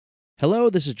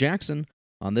Hello, this is Jackson.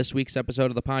 On this week's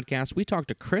episode of the podcast, we talk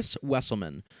to Chris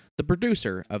Wesselman, the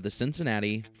producer of the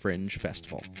Cincinnati Fringe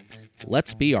Festival.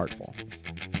 Let's be artful.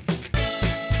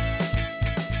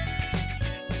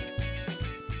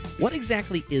 What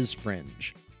exactly is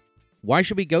Fringe? Why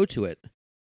should we go to it?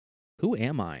 Who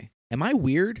am I? Am I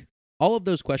weird? All of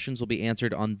those questions will be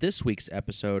answered on this week's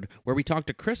episode, where we talk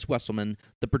to Chris Wesselman,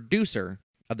 the producer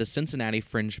of the Cincinnati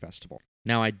Fringe Festival.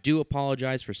 Now, I do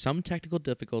apologize for some technical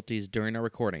difficulties during our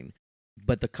recording,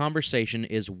 but the conversation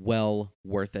is well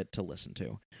worth it to listen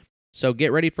to. So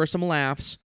get ready for some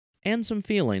laughs and some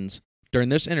feelings during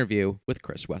this interview with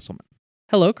Chris Wesselman.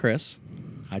 Hello, Chris.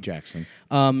 Hi, Jackson.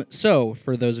 So,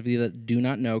 for those of you that do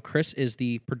not know, Chris is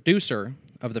the producer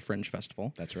of the Fringe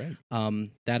Festival. That's right.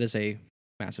 That is a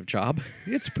massive job.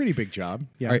 It's a pretty big job.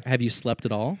 Yeah. Have you slept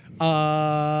at all?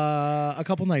 A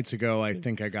couple nights ago, I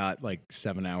think I got like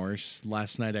 7 hours.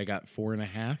 Last night, I got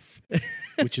 4.5,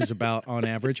 which is about on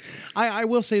average. I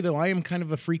will say, though, I am kind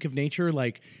of a freak of nature.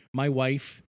 Like, my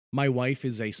wife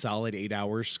is a solid 8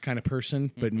 hours kind of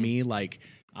person, but me, like,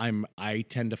 I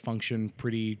tend to function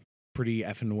pretty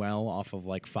effing well off of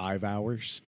like 5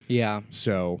 hours. Yeah.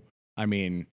 So, I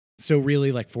mean,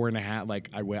 really like 4.5,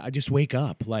 like I just wake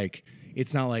up. Like,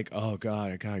 it's not like, oh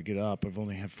God, I gotta get up. I've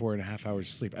only had 4.5 hours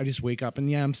of sleep. I just wake up and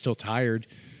yeah, I'm still tired,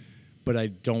 but I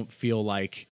don't feel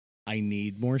like I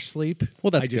need more sleep.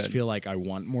 Well, that's I just good. feel like I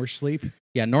want more sleep.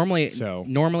 Yeah, normally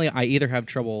I either have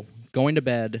trouble going to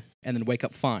bed and then wake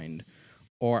up fine,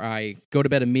 or I go to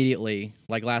bed immediately.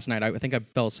 Like last night, I think I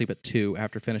fell asleep at 2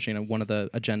 after finishing one of the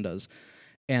agendas.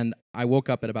 And I woke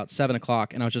up at about 7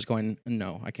 o'clock, and I was just going,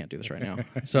 no, I can't do this right now.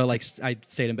 So like I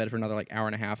stayed in bed for another like hour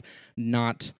and a half.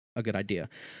 Not a good idea.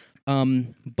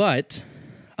 So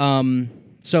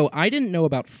I didn't know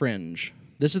about Fringe.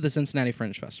 This is the Cincinnati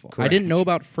Fringe Festival. Correct. I didn't know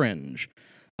about Fringe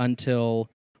until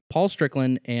Paul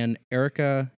Strickland and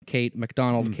Erica Kate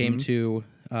McDonald came to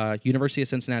University of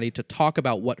Cincinnati to talk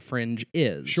about what Fringe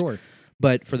is. Sure.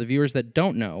 But for the viewers that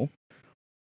don't know,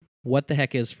 what the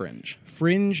heck is Fringe?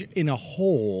 Fringe in a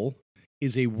whole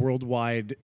is a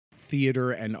worldwide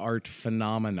theater and art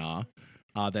phenomena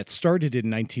that started in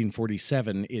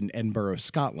 1947 in Edinburgh,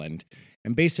 Scotland.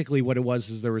 And basically what it was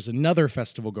is there was another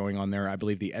festival going on there, I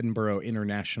believe the Edinburgh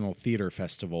International Theater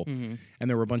Festival. Mm-hmm. And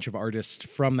there were a bunch of artists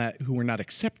from that who were not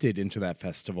accepted into that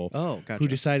festival. Oh, gotcha. Who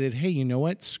decided, hey, you know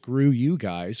what? Screw you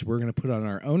guys. We're going to put on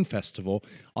our own festival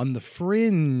on the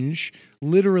fringe,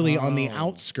 literally on the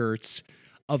outskirts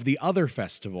of the other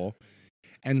festival.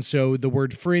 And so the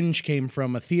word fringe came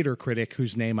from a theater critic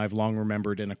whose name I've long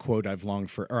remembered and a quote I've long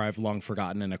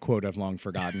forgotten and a quote I've long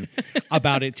forgotten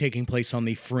about it taking place on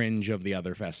the fringe of the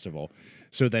other festival.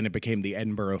 So then it became the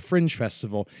Edinburgh Fringe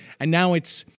Festival. And now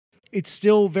it's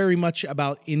still very much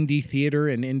about indie theater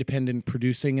and independent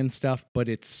producing and stuff, but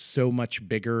it's so much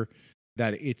bigger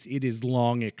that it is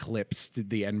long eclipsed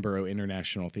the Edinburgh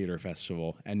International Theater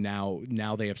Festival. And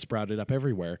now they have sprouted up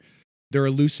everywhere. There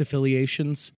are loose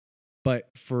affiliations, but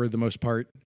for the most part,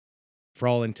 for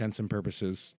all intents and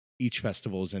purposes, each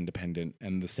festival is independent,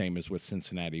 and the same is with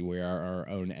Cincinnati. We are our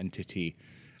own entity,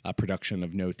 a production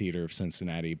of No Theater of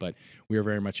Cincinnati, but we are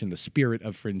very much in the spirit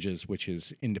of Fringes, which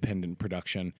is independent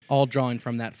production. All drawing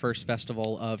from that first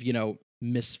festival of,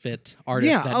 misfit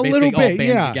artists Yeah, that a basically little bit, all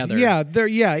band together.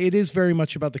 Yeah, it is very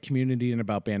much about the community and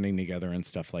about banding together and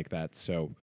stuff like that.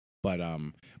 So,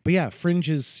 but yeah, Fringe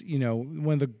is,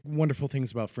 one of the wonderful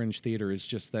things about Fringe theater is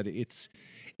just that it's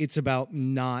about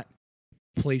not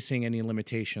placing any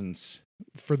limitations,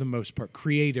 for the most part,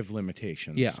 creative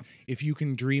limitations. Yeah. If you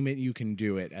can dream it, you can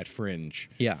do it at Fringe.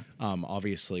 Yeah.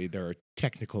 Obviously, there are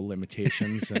technical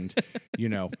limitations, and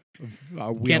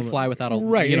can't fly without a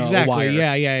exactly. A wire.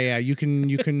 Yeah. You can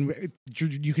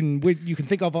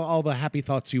think of all the happy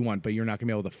thoughts you want, but you're not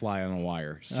gonna be able to fly on a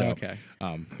wire. So okay.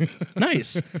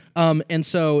 Nice. And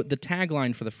so the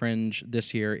tagline for the Fringe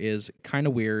this year is kind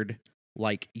of weird,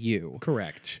 like you.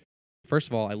 Correct. First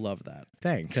of all, I love that.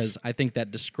 Thanks. Because I think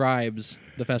that describes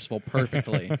the festival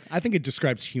perfectly. I think it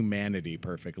describes humanity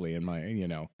perfectly in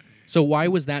my, So why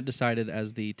was that decided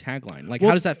as the tagline? Like,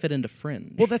 how does that fit into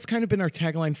Fringe? Well, that's kind of been our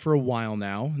tagline for a while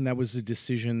now, and that was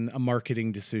a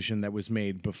marketing decision that was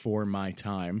made before my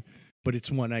time, but it's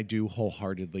one I do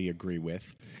wholeheartedly agree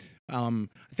with. I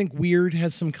think weird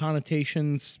has some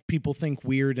connotations. People think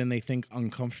weird and they think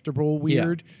uncomfortable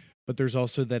weird, but there's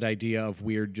also that idea of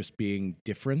weird just being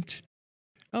different.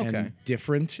 Okay.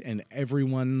 And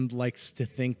everyone likes to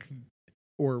think,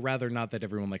 or rather not that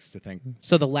everyone likes to think.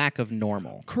 So the lack of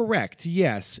normal. Correct,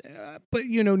 yes. But,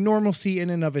 normalcy in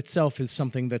and of itself is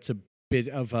something that's a bit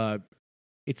of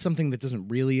it's something that doesn't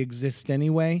really exist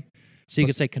anyway. So you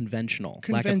could say conventional.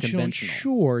 Lack of conventional.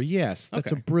 Sure, yes.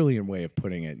 That's Okay. a brilliant way of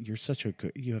putting it.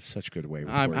 You have such good way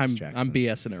with words, Jackson. I'm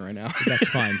BSing it right now. That's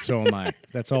fine. So am I.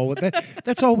 That's all.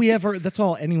 That's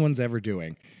all anyone's ever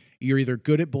doing. You're either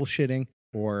good at bullshitting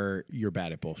or you're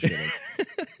bad at bullshitting,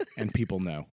 and people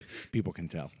know. People can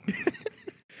tell. I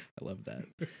love that.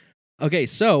 Okay,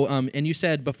 so and you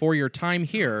said before your time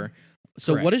here.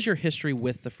 So Correct. what is your history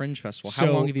with the Fringe Festival? How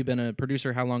So- long have you been a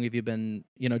producer? How long have you been?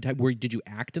 Did you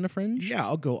act in a Fringe? Yeah,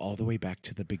 I'll go all the way back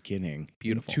to the beginning.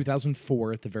 Beautiful. In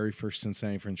 2004, at the very first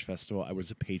Cincinnati Fringe Festival, I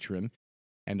was a patron,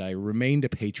 and I remained a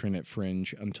patron at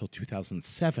Fringe until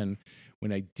 2007,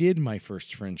 when I did my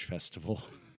first Fringe Festival.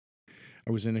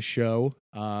 I was in a show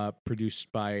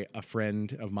produced by a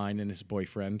friend of mine and his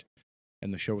boyfriend,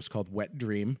 and the show was called Wet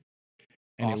Dream.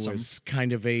 And Awesome. it was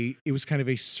kind of a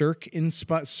Cirque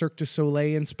du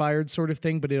Soleil inspired sort of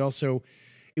thing, but it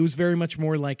was very much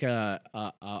more like a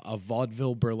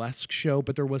vaudeville burlesque show,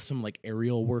 but there was some like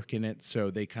aerial work in it,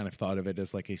 so they kind of thought of it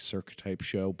as like a Cirque type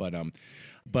show. But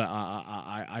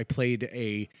I played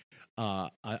a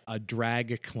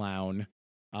drag clown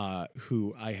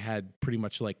who I had pretty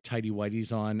much like tighty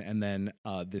whities on, and then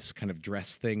this kind of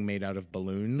dress thing made out of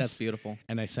balloons. That's beautiful.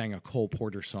 And I sang a Cole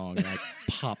Porter song, and I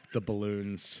popped the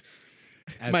balloons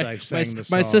as My I sang the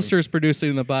song. my sister's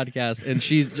producing the podcast, and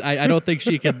I don't think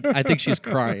she can. I think she's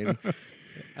crying.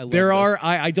 I love this.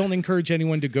 I don't encourage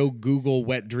anyone to go Google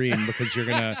Wet Dream because you're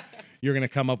gonna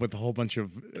come up with a whole bunch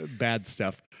of bad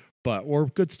stuff. Or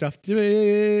good stuff,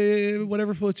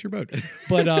 whatever floats your boat.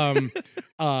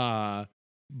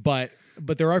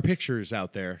 But there are pictures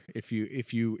out there. If you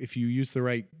use the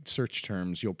right search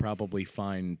terms, you'll probably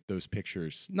find those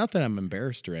pictures. Not that I'm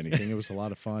embarrassed or anything. It was a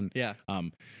lot of fun. Yeah.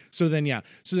 So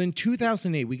then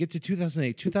 2008, we get to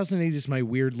 2008. 2008 is my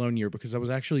weird lone year because I was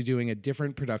actually doing a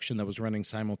different production that was running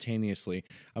simultaneously.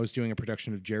 I was doing a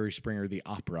production of Jerry Springer the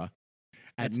Opera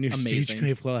at That's New amazing.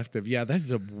 Stageclave Collective. Yeah, that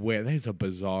is a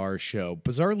bizarre show.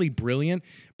 Bizarrely brilliant,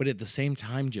 but at the same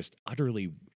time just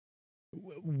utterly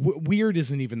weird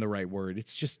isn't even the right word.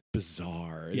 It's just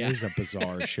bizarre. Yeah. It is a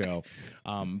bizarre show.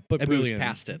 But It moves brilliant.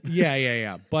 past it.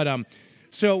 Yeah. But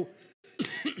so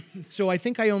I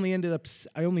think I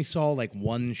only saw like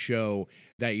one show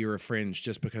that year of Fringe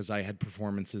just because I had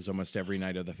performances almost every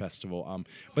night of the festival.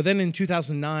 But then in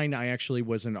 2009, I actually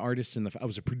was an artist I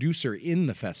was a producer in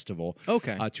the festival.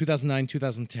 Okay. 2009,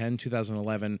 2010,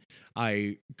 2011,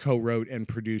 I co-wrote and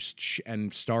produced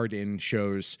and starred in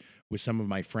shows with some of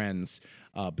my friends,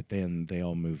 but then they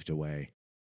all moved away,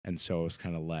 and so I was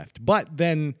kind of left. But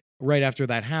then right after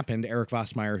that happened, Eric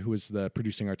Vossmeyer, who was the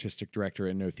producing artistic director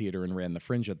at No Theater and ran the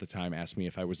Fringe at the time, asked me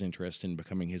if I was interested in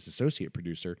becoming his associate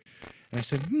producer. And I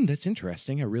said, that's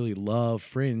interesting. I really love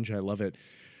Fringe. I love it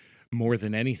more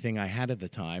than anything I had at the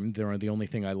time. The only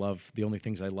things I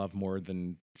love more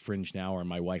than Fringe now are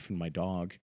my wife and my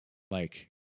dog. Like,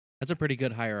 That's a pretty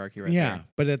good hierarchy right yeah, there.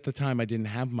 but at the time I didn't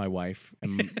have my wife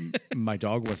and my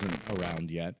dog wasn't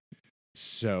around yet.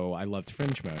 So I loved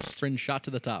Fringe most. Fringe shot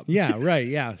to the top. Yeah, right.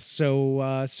 Yeah.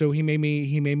 So he made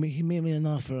me an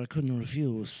offer I couldn't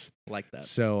refuse. Like that.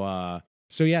 So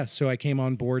I came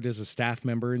on board as a staff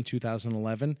member in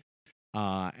 2011.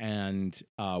 And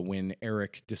when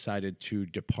Eric decided to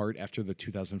depart after the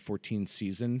 2014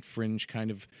 season, Fringe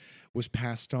kind of was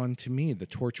passed on to me. The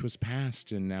torch was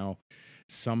passed, and now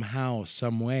somehow,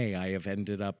 some way, I have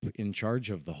ended up in charge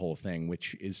of the whole thing,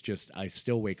 which is just, I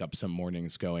still wake up some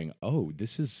mornings going, oh,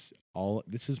 this is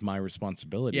my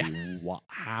responsibility. Yeah.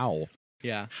 How?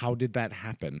 Yeah. How did that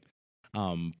happen?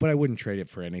 But I wouldn't trade it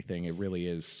for anything. It really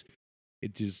is.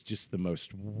 It is just the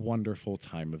most wonderful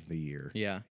time of the year.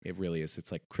 Yeah. It really is.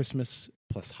 It's like Christmas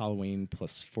plus Halloween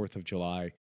plus 4th of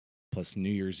July plus New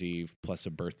Year's Eve plus a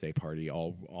birthday party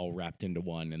all wrapped into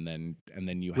one, and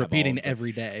then you have Repeating all of the-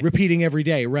 every day. Repeating every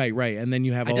day, right. And then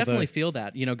you have I all definitely the feel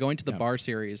that. Going to the Yeah. bar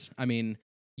series, I mean,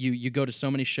 you go to so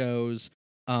many shows.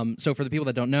 So for the people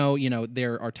that don't know,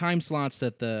 there are time slots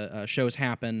that the shows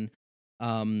happen.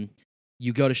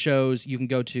 You go to shows, you can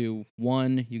go to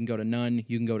 1, you can go to none,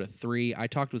 you can go to 3. I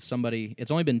talked with somebody,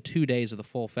 it's only been 2 days of the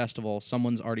full festival.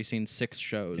 Someone's already seen 6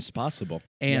 shows. it's possible.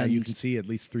 And you can see at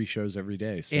least 3 shows every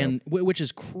day. So. and which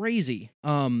is crazy.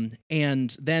 And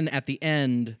then at the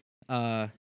end,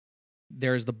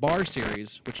 there's the bar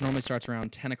series, which normally starts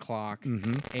around 10 o'clock.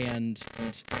 Mhm. And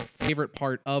my favorite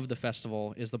part of the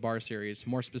festival is the bar series.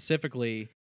 More specifically,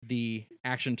 the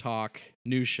Action Talk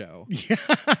news show, Yeah.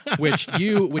 which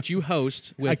you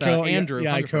host with Andrew. Yeah,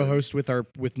 I Hungerford. co-host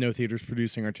with No Theaters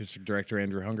producing artistic director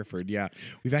Andrew Hungerford. Yeah,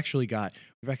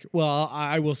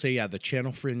 I will say, the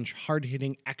Channel Fringe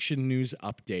hard-hitting action news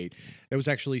update. It was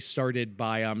actually started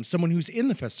by someone who's in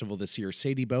the festival this year,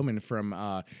 Sadie Bowman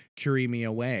from Curie Me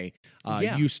Away.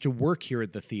 Used to work here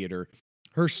at the theater.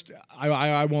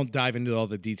 I won't dive into all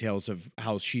the details of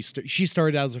how she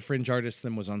started out as a fringe artist,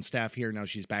 then was on staff here. Now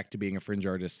she's back to being a fringe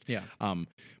artist. Yeah.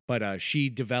 But she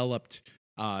developed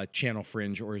Channel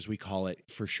Fringe, or as we call it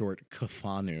for short,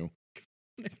 Kafanu.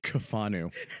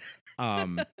 Kafanu.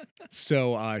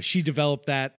 So she developed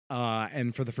that,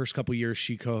 and for the first couple years,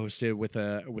 she co-hosted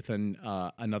with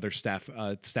another staff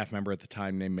member at the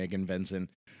time named Megan Venzen.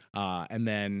 And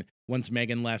then once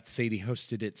Megan left, Sadie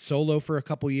hosted it solo for a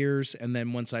couple years. And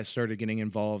then once I started getting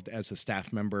involved as a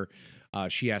staff member,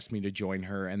 she asked me to join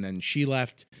her. And then she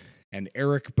left, and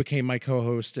Eric became my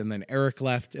co-host. And then Eric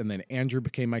left, and then Andrew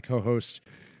became my co-host.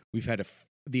 We've had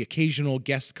the occasional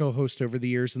guest co-host over the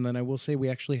years. And then I will say we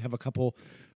actually have a couple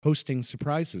hosting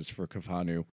surprises for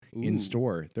Kafanu in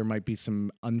store. There might be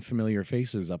some unfamiliar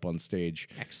faces up on stage.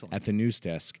 Excellent. At the news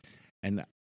desk. And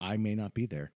I may not be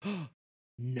there.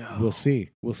 No. We'll see.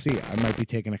 I might be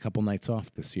taking a couple nights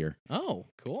off this year. Oh,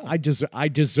 cool. I deserve I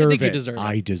think it. you deserve it.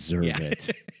 I deserve Yeah. it.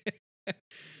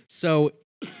 So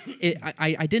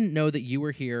I didn't know that you were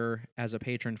here as a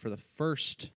patron for the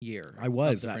first year. I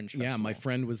was. Of the Fringe Yeah, Festival. my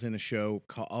friend was in a show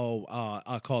called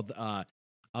I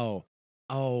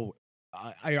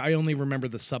only remember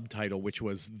the subtitle, which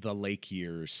was The Lake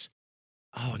Years.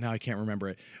 Oh, now I can't remember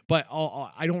it. But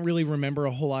I don't really remember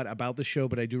a whole lot about the show,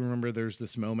 but I do remember there's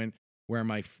this moment where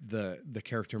the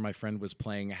character my friend was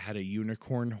playing had a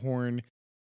unicorn horn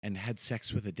and had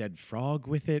sex with a dead frog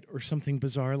with it or something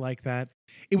bizarre like that.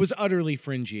 It was utterly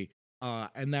fringy,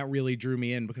 and that really drew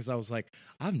me in because I was like,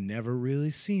 I've never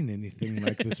really seen anything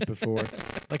like this before.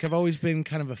 Like, I've always been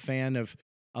kind of a fan of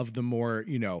the more,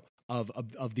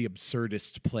 of the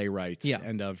absurdist playwrights,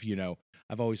 and of,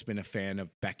 I've always been a fan of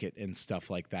Beckett and stuff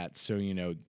like that. So,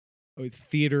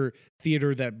 theater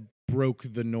that broke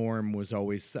the norm was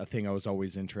always a thing I was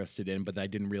always interested in, but I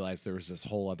didn't realize there was this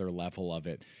whole other level of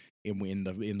it in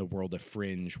the world of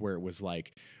Fringe, where it was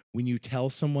like, when you tell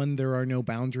someone there are no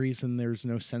boundaries and there's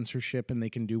no censorship and they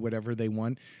can do whatever they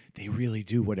want, they really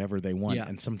do whatever they want. Yeah.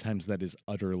 And sometimes that is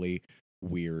utterly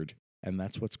weird. And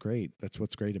that's what's great. That's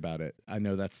what's great about it. I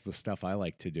know that's the stuff I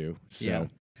like to do. So, Yeah.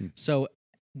 So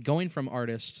going from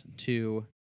artist to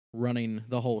running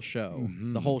the whole show,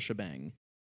 the whole shebang,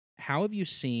 how have you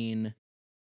seen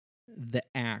the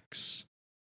acts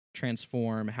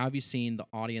transform? How have you seen the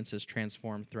audiences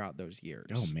transform throughout those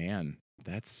years? Oh, man.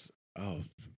 That's a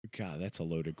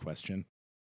loaded question.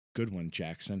 Good one,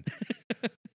 Jackson.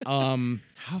 How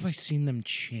have I seen them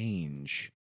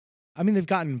change? I mean, they've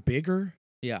gotten bigger.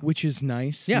 Yeah, which is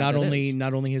nice. Yeah, not only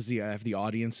is. have the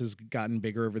audiences gotten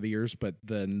bigger over the years, but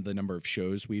the number of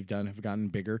shows we've done have gotten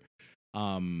bigger.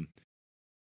 I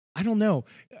don't know.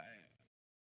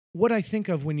 What I think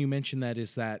of when you mention that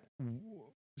is that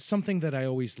something that I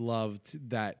always loved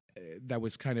that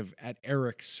was kind of at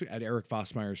Eric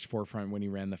Vossmeyer's forefront when he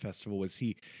ran the festival was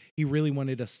he really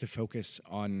wanted us to focus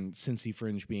on Cincy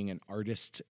Fringe being an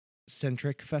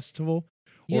artist-centric festival.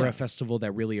 Or a festival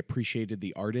that really appreciated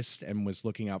the artist and was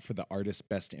looking out for the artist's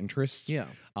best interests. Yeah.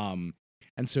 And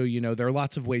so, there are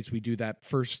lots of ways we do that.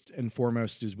 First and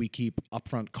foremost is we keep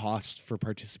upfront costs for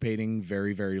participating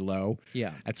very, very low.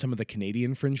 Yeah. At some of the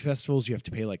Canadian Fringe festivals, you have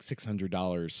to pay like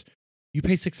 $600. You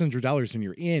pay $600 and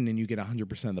you're in and you get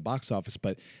 100% of the box office,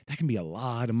 but that can be a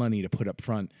lot of money to put up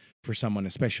front for someone,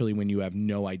 especially when you have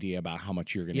no idea about how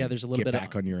much you're going to get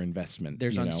back on your investment.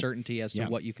 There's uncertainty as to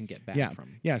what you can get back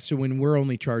from. Yeah, so when we're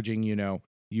only charging,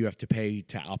 you have to pay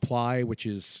to apply, which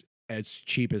is as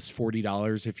cheap as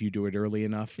 $40 if you do it early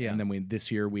enough. Yeah. And then this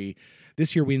year we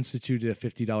instituted a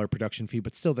 $50 production fee,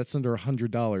 but still that's under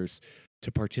 $100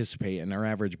 to participate, and our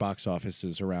average box office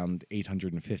is around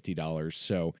 $850.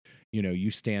 So,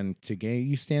 you stand to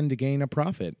gain a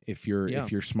profit if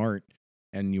you're smart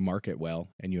and you market well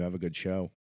and you have a good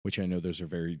show, which I know those are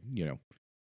very,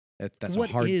 that's what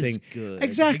a hard is thing. Good?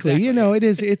 Exactly.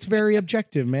 It's very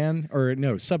objective, man. Or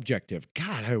no, subjective.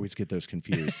 God, I always get those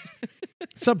confused.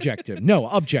 Subjective. No,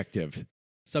 objective.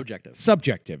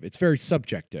 Subjective. It's very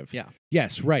subjective. Yeah.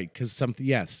 Yes, right.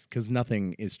 Because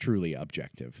nothing is truly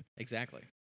objective. Exactly.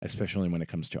 Especially when it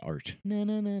comes to art.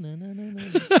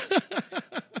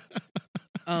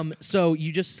 So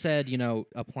you just said,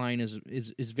 applying is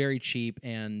very cheap,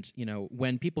 and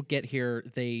when people get here,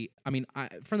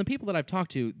 from the people that I've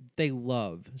talked to, they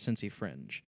love Cincy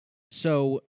Fringe.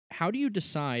 So how do you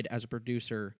decide as a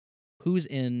producer who's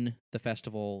in the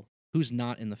festival, who's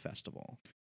not in the festival?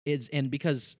 And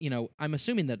because, I'm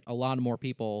assuming that a lot more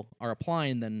people are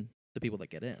applying than the people that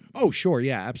get in. Oh, sure.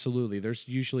 Yeah, absolutely. There's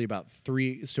usually about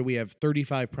 3. So we have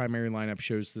 35 primary lineup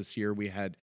shows this year. We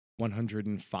had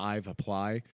 105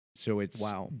 apply. So it's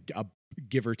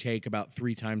give or take about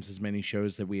 3 times as many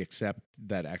shows that we accept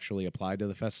that actually apply to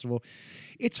the festival.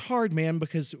 It's hard, man,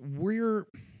 because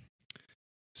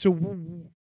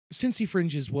Cincy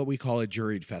Fringe is what we call a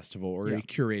juried festival or a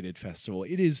curated festival.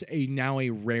 It is now a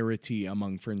rarity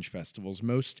among Fringe festivals.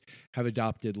 Most have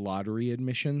adopted lottery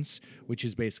admissions, which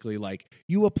is basically like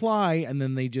you apply and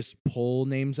then they just pull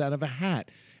names out of a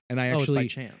hat. And it's by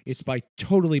chance. It's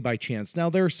totally by chance. Now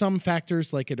there are some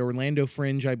factors, like at Orlando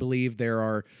Fringe, I believe there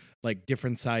are like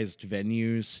different sized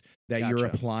venues that you're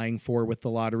applying for with the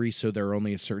lottery, so there are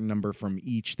only a certain number from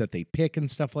each that they pick and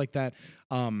stuff like that.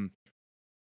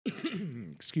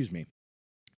 Excuse me.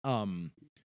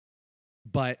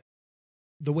 But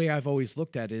the way I've always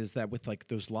looked at it is that with like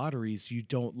those lotteries, you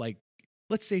don't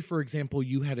let's say for example,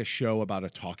 you had a show about a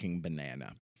talking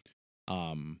banana.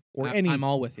 I'm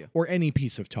all with you. Or any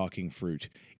piece of talking fruit.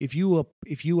 If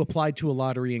you applied to a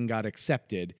lottery and got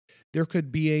accepted, there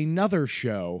could be another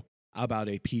show about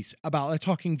a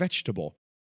talking vegetable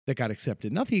that got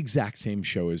accepted. Not the exact same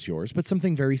show as yours, but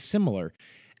something very similar.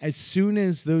 As soon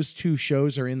as those 2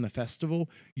 shows are in the festival,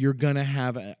 you're going to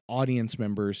have audience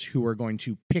members who are going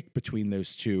to pick between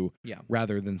those 2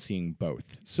 rather than seeing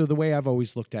both. So the way I've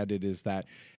always looked at it is that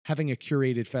having a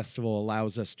curated festival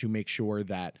allows us to make sure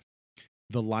that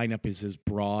the lineup is as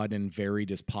broad and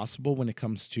varied as possible when it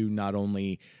comes to not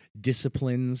only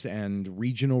disciplines and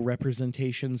regional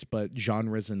representations, but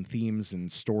genres and themes and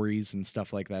stories and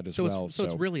stuff like that as well. So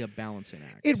it's really a balancing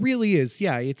act. It really is,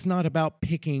 yeah. It's not about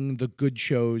picking the good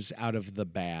shows out of the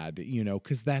bad,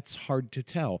 because that's hard to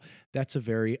tell. That's a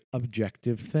very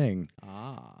objective thing.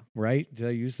 Right? Did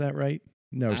I use that right?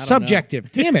 No,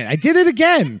 subjective. Damn it, I did it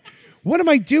again. What am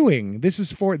I doing? This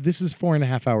is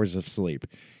 4.5 hours of sleep.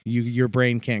 Your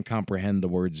brain can't comprehend the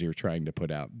words you're trying to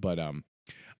put out. But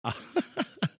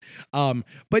and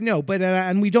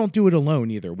we don't do it alone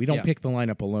either. We don't pick the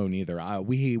lineup alone either.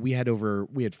 We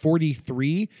had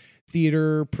 43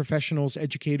 theater professionals,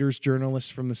 educators,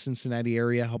 journalists from the Cincinnati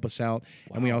area help us out,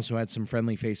 and we also had some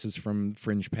friendly faces from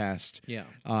Fringe Past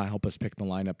help us pick the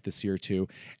lineup this year too.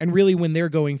 And really, when they're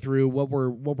going through, what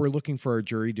we're looking for our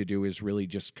jury to do is really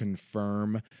just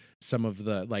confirm some of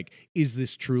the, is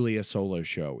this truly a solo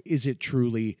show? Does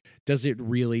it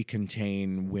really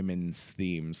contain women's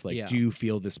themes? Do you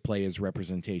feel this play is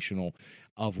representational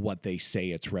of what they say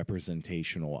it's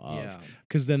representational of?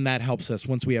 Because then that helps us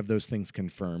once we have those things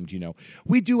confirmed.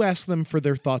 We do ask them for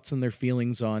their thoughts and their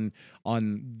feelings on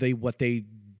what they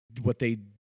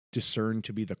discern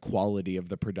to be the quality of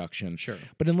the production. Sure.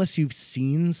 But unless you've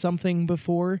seen something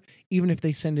before, even if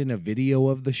they send in a video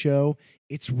of the show,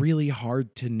 it's really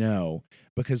hard to know,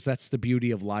 because that's the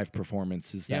beauty of live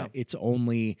performance, is that it's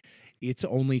only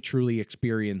truly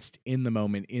experienced in the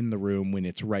moment, in the room, when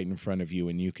it's right in front of you,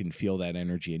 and you can feel that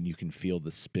energy and you can feel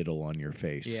the spittle on your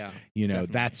face. Yeah, definitely.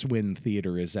 That's when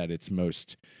theater is at its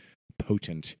most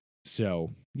potent.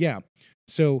 So, yeah.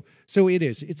 So it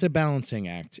is. It's a balancing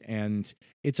act, and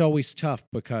it's always tough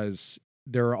because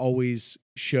there are always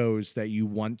shows that you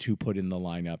want to put in the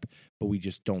lineup, but we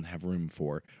just don't have room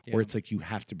for. Or it's like you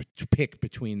have to pick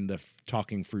between the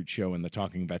talking fruit show and the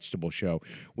talking vegetable show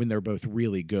when they're both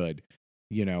really good,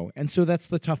 And so that's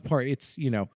the tough part. It's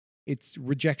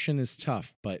rejection is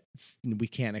tough, but we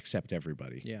can't accept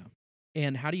everybody. Yeah.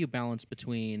 And how do you balance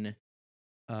between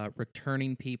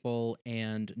returning people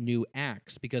and new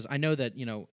acts? Because I know that,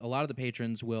 a lot of the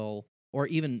patrons will, or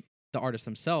even the artists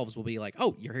themselves will be like,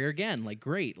 oh, you're here again.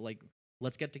 Great.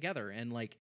 Let's get together and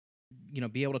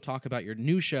be able to talk about your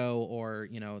new show or,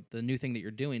 the new thing that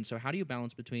you're doing. So how do you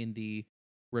balance between the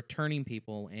returning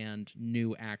people and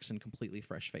new acts and completely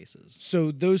fresh faces?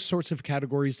 So those sorts of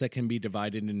categories that can be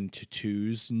divided into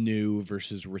 2s, new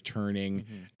versus returning,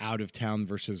 out of town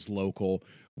versus local,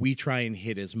 we try and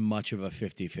hit as much of a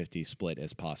 50-50 split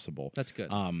as possible. That's good.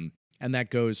 And that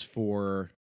goes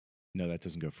for... No, that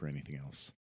doesn't go for anything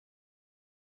else.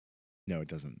 No, it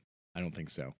doesn't. I don't think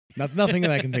so. Nothing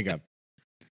that I can think of.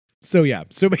 So, yeah.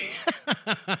 So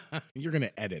you're going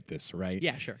to edit this, right?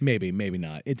 Yeah, sure. Maybe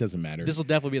not. It doesn't matter. This will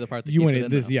definitely be the part that you keeps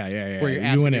want it in, Yeah. Where you're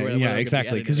asking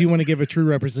exactly. Because you want to give a true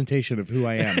representation of who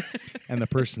I am and the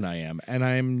person I am. And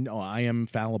I am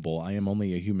fallible. I am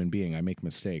only a human being. I make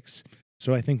mistakes.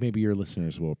 So I think maybe your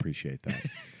listeners will appreciate that.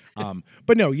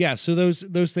 But no, yeah. So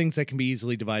those things that can be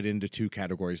easily divided into 2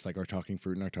 categories, like our talking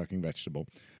fruit and our talking vegetable.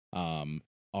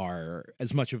 are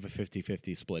as much of a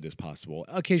 50-50 split as possible.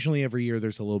 Occasionally every year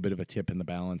there's a little bit of a tip in the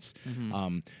balance.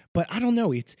 But I don't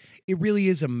know, it really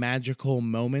is a magical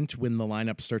moment when the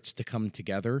lineup starts to come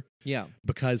together. Yeah.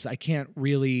 Because I can't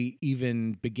really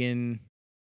even begin.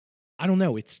 I don't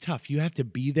know, it's tough. You have to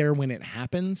be there when it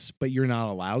happens, but you're not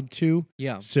allowed to.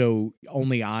 Yeah. So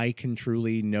only I can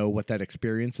truly know what that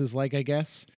experience is like, I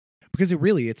guess. Because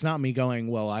it's not me going,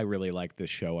 well, I really like this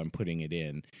show, I'm putting it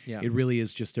in. Yeah. It really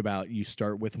is just about you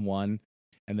start with one,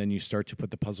 and then you start to put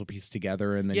the puzzle piece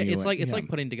together, and then it's like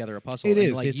putting together a puzzle. It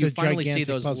is. Like, It's you a finally see gigantic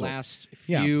those puzzle. last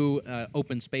few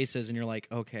open spaces, and you're like,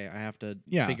 okay, I have to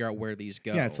figure out where these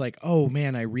go. Yeah, it's like, oh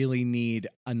man, I really need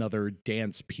another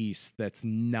dance piece that's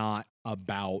not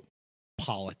about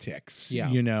politics. Yeah.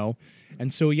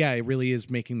 And so it really is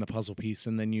making the puzzle piece,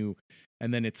 and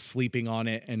then it's sleeping on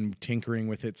it and tinkering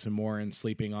with it some more, and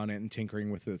sleeping on it and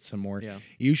tinkering with it some more. Yeah.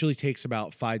 It usually takes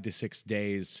about 5 to 6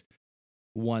 days.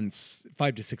 5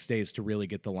 to 6 days to really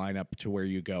get the lineup to where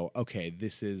you go, okay,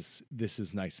 this is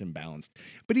nice and balanced.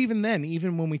 But even then,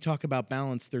 even when we talk about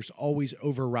balance, there's always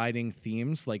overriding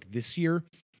themes. Like this year,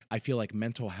 I feel like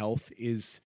mental health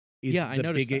is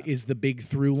the big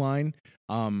through line.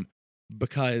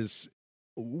 Because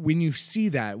when I see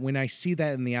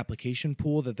that in the application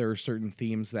pool, that there are certain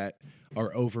themes that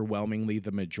are overwhelmingly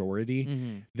the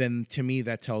majority, then to me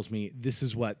that tells me this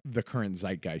is what the current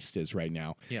zeitgeist is right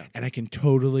now. Yeah. And I can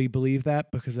totally believe that,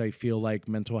 because I feel like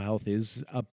mental health is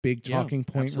a big talking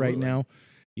point right now.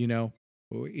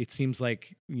 It seems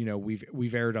like,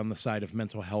 we've erred on the side of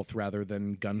mental health rather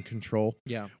than gun control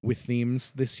with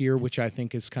themes this year, which I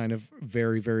think is kind of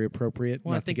very, very appropriate.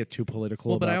 Not to get too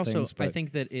political about things. But I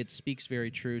think that it speaks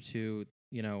very true to,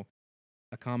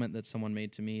 a comment that someone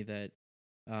made to me that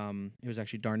it was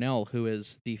actually Darnell, who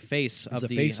is the face of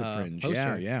Fringe.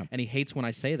 Poster. Yeah. And he hates when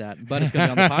I say that, but it's going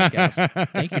to be on the podcast.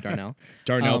 Thank you, Darnell.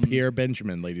 Darnell Pierre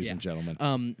Benjamin, ladies and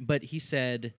gentlemen. But he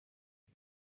said,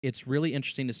 it's really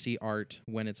interesting to see art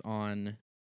when it's on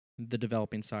the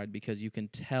developing side, because you can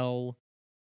tell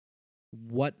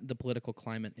what the political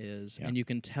climate is, and you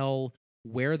can tell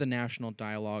where the national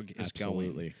dialogue is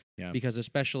going. Yeah. Because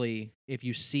especially if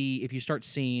you start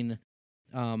seeing,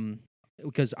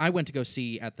 because I went to go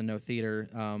see at the No Theater,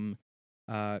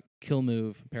 Kill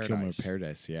Move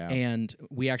Paradise. Yeah. And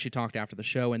we actually talked after the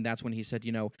show, and that's when he said,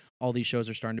 all these shows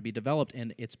are starting to be developed,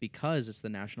 and it's because it's the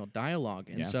national dialogue.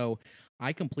 And so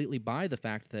I completely buy the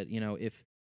fact that, if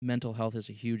mental health is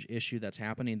a huge issue that's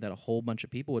happening, that a whole bunch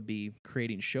of people would be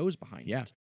creating shows behind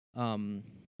it.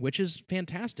 Which is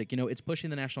fantastic. It's pushing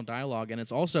the national dialogue, and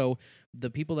it's also the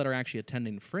people that are actually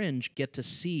attending Fringe get to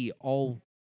see all,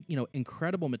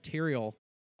 incredible material,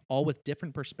 all with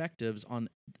different perspectives on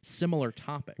similar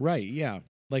topics. Right, yeah.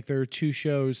 Like there are 2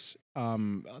 shows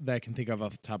that I can think of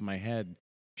off the top of my head,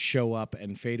 Show Up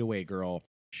and Fade Away Girl.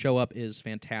 Show Up is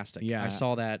fantastic. Yeah. I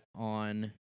saw that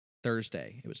on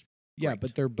Thursday. It was great. Yeah,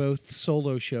 but they're both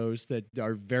solo shows that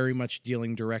are very much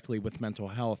dealing directly with mental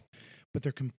health, but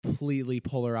they're completely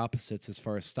polar opposites as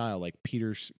far as style. Like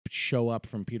Peter's Show Up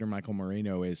from Peter Michael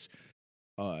Moreno is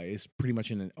pretty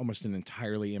much almost an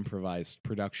entirely improvised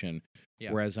production.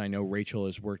 Yeah. Whereas I know Rachel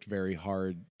has worked very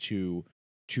hard to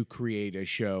create a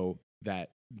show that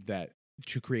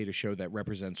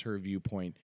represents her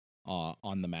viewpoint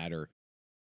on the matter,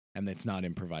 and that's not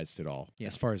improvised at all. Yeah.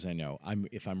 As far as I know,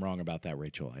 if I'm wrong about that,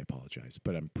 Rachel, I apologize,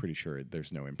 but I'm pretty sure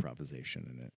there's no improvisation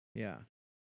in it. Yeah.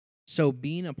 So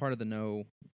being a part of the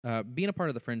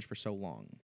Fringe for so long,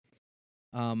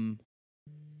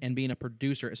 and being a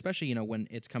producer, especially when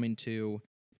it's coming to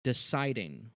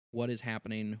deciding what is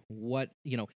happening,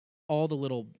 all the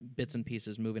little bits and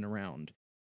pieces moving around.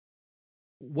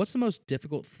 What's the most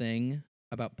difficult thing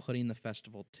about putting the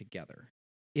festival together?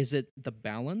 Is it the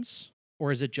balance,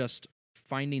 or is it just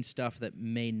finding stuff that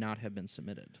may not have been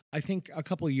submitted? I think a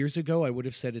couple of years ago, I would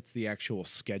have said it's the actual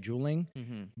scheduling,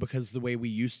 because the way we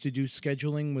used to do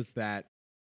scheduling was that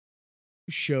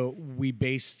we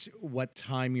based what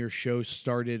time your show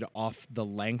started off the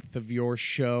length of your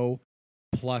show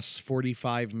plus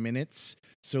 45 minutes.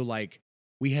 So like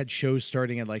we had shows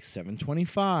starting at like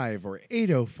 7:25 or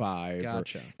 8:05.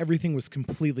 Gotcha. Everything was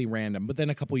completely random. But then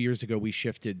a couple years ago, we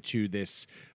shifted to this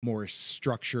more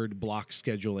structured block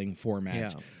scheduling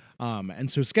format. Yeah. And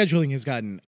so scheduling has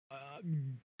gotten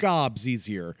gobs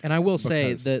easier. And I will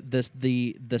say that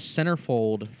the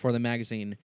centerfold for the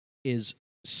magazine is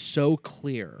so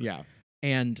clear. Yeah.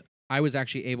 And I was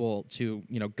actually able to,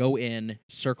 go in,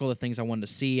 circle the things I wanted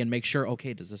to see, and make sure,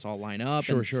 okay, does this all line up?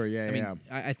 Sure, And, sure, yeah, I mean,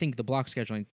 I think the block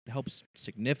scheduling helps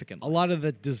significantly. A lot of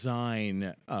the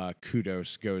design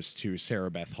kudos goes to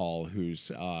Sarah Beth Hall,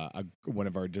 who's one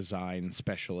of our design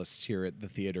specialists here at the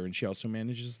theater, and she also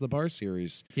manages the bar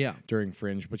series during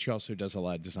Fringe, but she also does a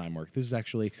lot of design work. This is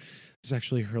actually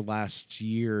her last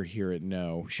year here at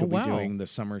No. She'll be doing the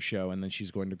summer show, and then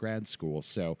she's going to grad school.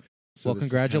 So well,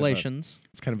 congratulations!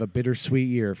 It's kind of a bittersweet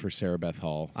year for Sarah Beth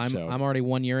Hall. I'm already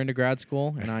 1 year into grad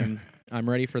school, and I'm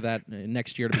ready for that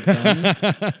next year to be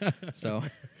done. So.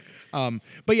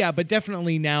 But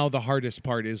definitely now the hardest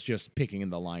part is just picking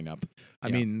in the lineup. I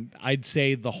mean, I'd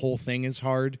say the whole thing is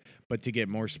hard, but to get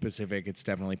more specific, it's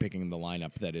definitely picking the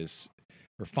lineup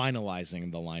or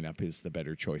finalizing the lineup is the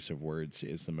better choice of words,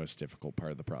 is the most difficult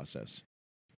part of the process.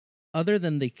 Other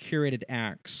than the curated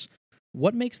acts,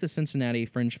 what makes the Cincinnati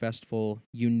Fringe Festival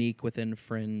unique within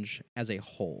Fringe as a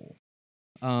whole?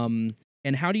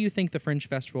 And how do you think the Fringe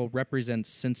Festival represents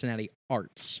Cincinnati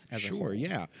arts as a whole? Sure,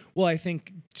 yeah. Well, I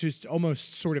think just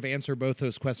almost sort of answer both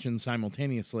those questions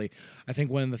simultaneously. I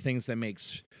think one of the things that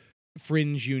makes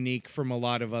Fringe unique from a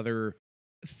lot of other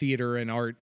theater and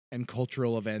art and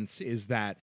cultural events is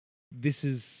that this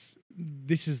is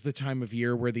the time of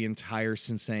year where the entire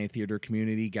Cincinnati theater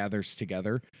community gathers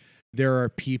together. There are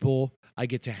people I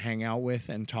get to hang out with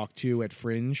and talk to at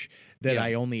Fringe that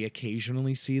I only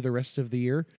occasionally see the rest of the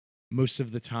year. Most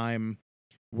of the time,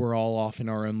 we're all off in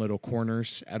our own little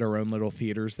corners at our own little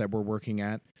theaters that we're working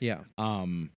at. Yeah.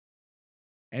 And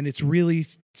it's really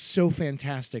so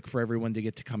fantastic for everyone to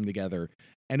get to come together.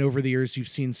 And over the years, you've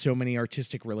seen so many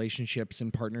artistic relationships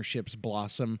and partnerships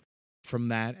blossom from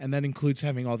that. And that includes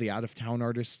having all the out-of-town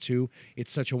artists, too.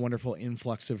 It's such a wonderful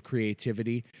influx of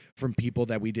creativity from people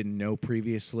that we didn't know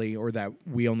previously or that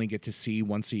we only get to see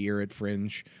once a year at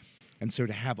Fringe. And so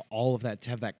to have all of that, to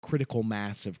have that critical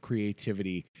mass of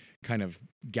creativity kind of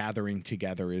gathering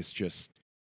together is just,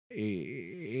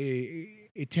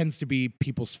 it tends to be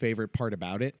people's favorite part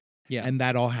about it. Yeah. And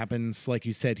that all happens, like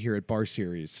you said, here at Bar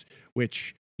Series,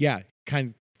 which, kind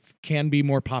of can be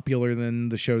more popular than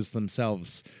the shows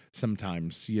themselves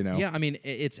sometimes, Yeah, I mean,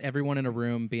 it's everyone in a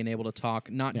room being able to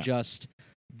talk, not just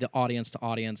the audience to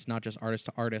audience, not just artist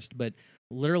to artist, but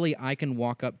literally I can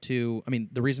walk up to,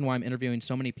 the reason why I'm interviewing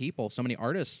so many people, so many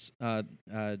artists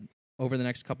over the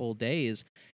next couple of days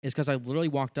is because I literally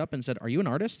walked up and said, "Are you an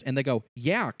artist?" And they go,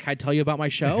 "Yeah, can I tell you about my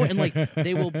show?" And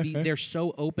they're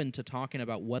so open to talking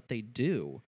about what they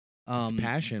do. It's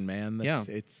passion, man.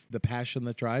 It's the passion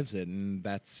that drives it. And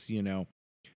that's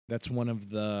one of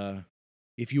the,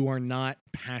 if you are not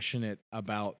passionate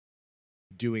about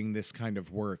doing this kind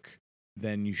of work,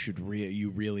 then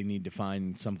you really need to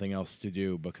find something else to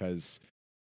do, because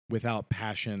without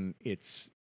passion, it's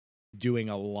doing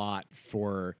a lot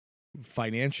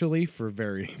financially for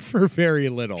very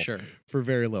little. Sure. For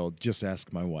very little. Just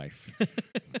ask my wife.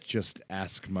 Just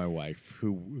ask my wife,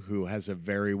 who has a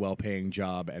very well-paying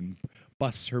job and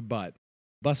busts her butt.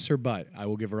 I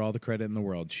will give her all the credit in the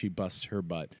world. She busts her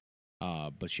butt,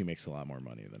 but she makes a lot more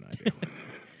money than I do.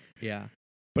 Yeah.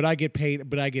 But I get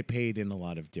paid in a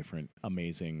lot of different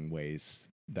amazing ways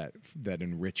that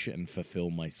enrich and fulfill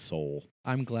my soul.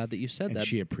 I'm glad that you said that. And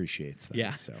she appreciates that.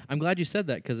 Yeah. So. I'm glad you said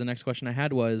that, because the next question I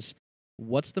had was,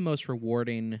 what's the most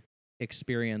rewarding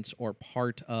experience or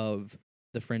part of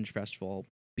the Fringe Festival,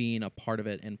 being a part of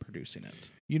it and producing it?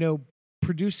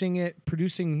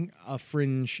 Producing a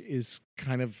Fringe is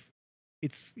kind of,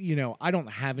 it's, I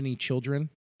don't have any children.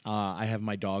 I have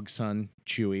my dog son,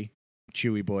 Chewy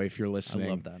boy, if you're listening. I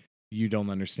love that. You don't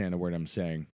understand a word I'm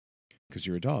saying because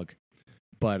you're a dog.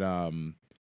 But and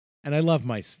I love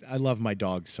my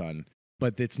dog son,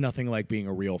 but it's nothing like being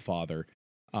a real father.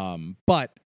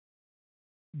 But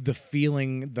the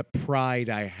feeling, the pride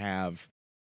I have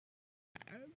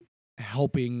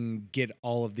helping get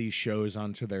all of these shows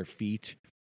onto their feet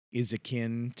is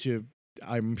akin to,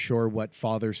 I'm sure, what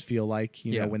fathers feel like,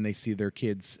 when they see their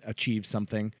kids achieve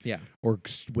something, or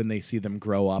when they see them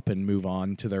grow up and move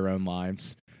on to their own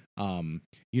lives.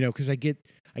 Because I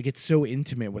get so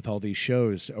intimate with all these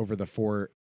shows over the 4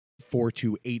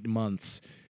 to 8 months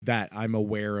that I'm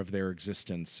aware of their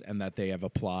existence and that they have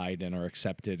applied and are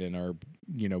accepted and are,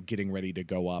 getting ready to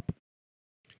go up.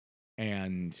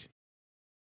 And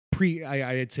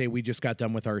I'd say we just got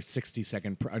done with our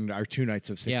 60-second, our 2 nights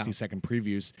of 60-second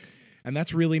previews. And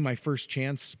that's really my first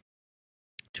chance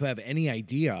to have any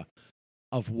idea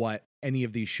of what any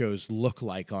of these shows look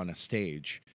like on a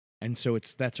stage. And so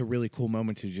that's a really cool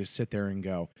moment to just sit there and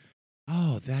go,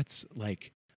 oh, that's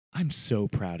like, I'm so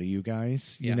proud of you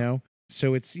guys, you know?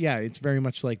 So it's very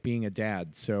much like being a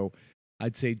dad. So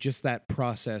I'd say just that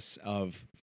process of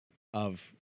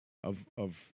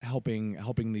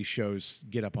helping these shows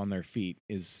get up on their feet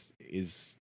is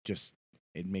just,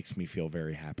 it makes me feel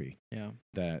very happy. Yeah.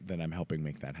 That I'm helping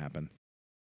make that happen.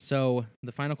 So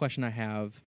the final question I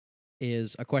have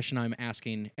is a question I'm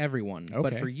asking everyone. Okay.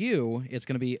 But for you, it's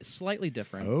going to be slightly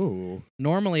different. Oh.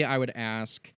 Normally, I would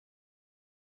ask,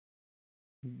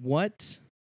 what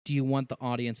do you want the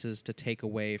audiences to take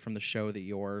away from the show that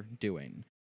you're doing?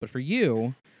 But for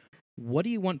you, what do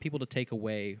you want people to take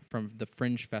away from the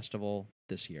Fringe Festival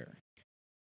this year?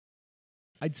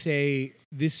 I'd say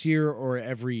this year or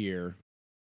every year,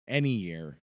 any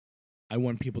year, I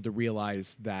want people to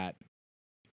realize that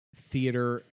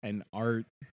theater and art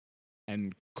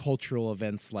and cultural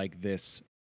events like this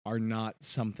are not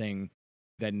something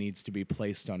that needs to be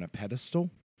placed on a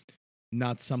pedestal,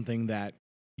 not something that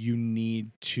you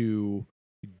need to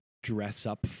dress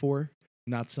up for,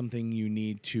 not something you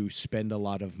need to spend a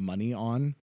lot of money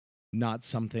on, not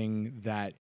something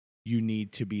that you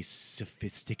need to be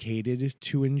sophisticated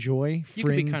to enjoy. You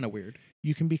can be kind of weird.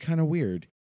 You can be kind of weird,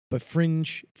 but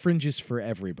Fringe is for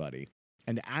everybody.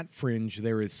 And at Fringe,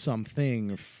 there is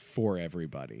something for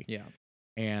everybody. Yeah.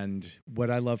 And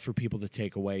what I love for people to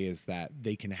take away is that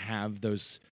they can have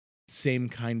those same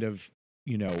kind of,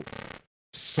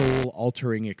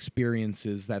 soul-altering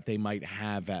experiences that they might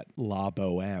have at La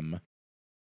Boheme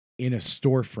in a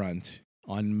storefront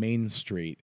on Main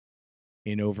Street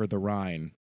in Over the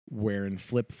Rhine, wearing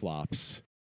flip-flops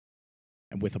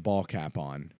and with a ball cap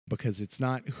on. Because it's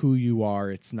not who you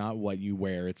are, it's not what you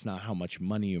wear, it's not how much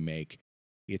money you make.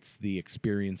 It's the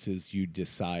experiences you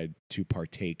decide to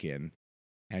partake in.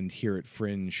 And here at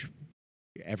Fringe,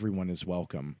 everyone is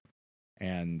welcome.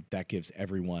 And that gives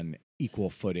everyone equal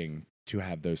footing to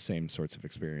have those same sorts of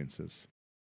experiences.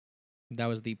 That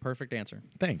was the perfect answer.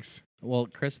 Thanks. Well,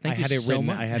 Chris, thank you so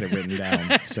much. I had it written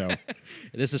down, so.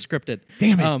 This is scripted.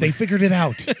 Damn it, they figured it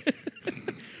out.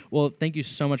 Well, thank you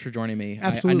so much for joining me.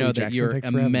 Absolutely, I know Jackson. that you're Thanks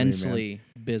for having me, immensely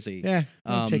busy. Yeah,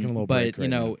 I'm taking a little break right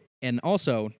now. And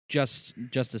also, just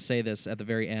to say this at the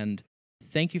very end,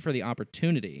 thank you for the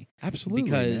opportunity. Absolutely,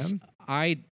 because man.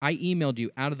 I emailed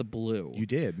you out of the blue. You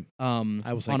did.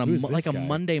 I was on like, who's this a guy?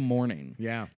 Monday morning.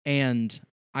 Yeah. And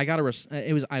I got it was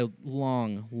a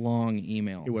long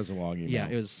email. It was a long email. Yeah,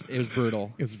 it was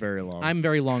brutal. It was very long. I'm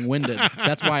very long-winded.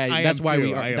 That's why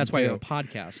we have a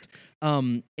podcast.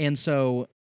 And so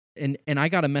and I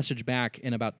got a message back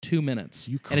in about 2 minutes,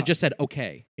 and it just said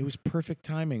okay. It was perfect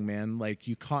timing, man. Like,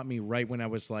 you caught me right when I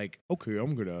was like, okay,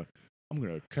 I'm gonna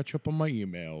catch up on my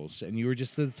emails, and you were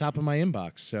just at the top of my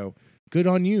inbox. So good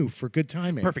on you for good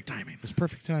timing. Perfect timing. It was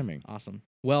perfect timing. Awesome.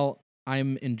 Well,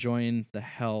 I'm enjoying the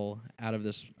hell out of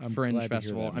this Fringe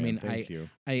Festival. That, Thank you.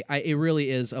 It really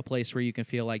is a place where you can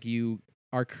feel like you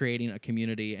are creating a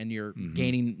community and you're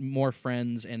gaining more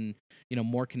friends and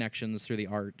more connections through the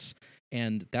arts.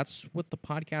 And that's what the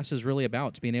podcast is really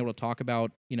about. It's being able to talk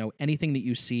about, anything that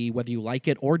you see, whether you like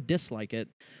it or dislike it,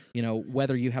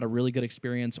 whether you had a really good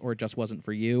experience or it just wasn't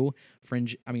for you.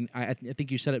 Fringe, I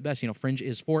think you said it best, Fringe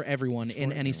is for everyone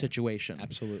in any situation.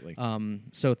 Absolutely.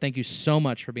 So thank you so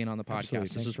much for being on the podcast. Absolutely.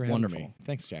 This Thanks is for having wonderful. me.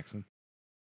 Thanks, Jackson.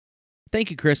 Thank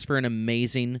you, Chris, for an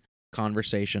amazing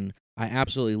conversation. I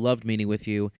absolutely loved meeting with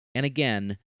you. And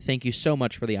again, thank you so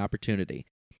much for the opportunity.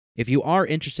 If you are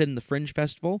interested in the Fringe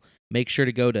Festival, make sure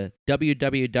to go to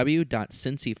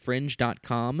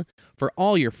www.cincyfringe.com for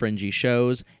all your fringy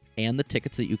shows and the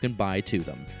tickets that you can buy to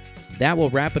them. That will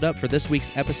wrap it up for this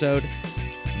week's episode.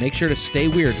 Make sure to stay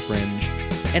weird, Fringe,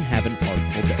 and have an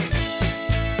artful day.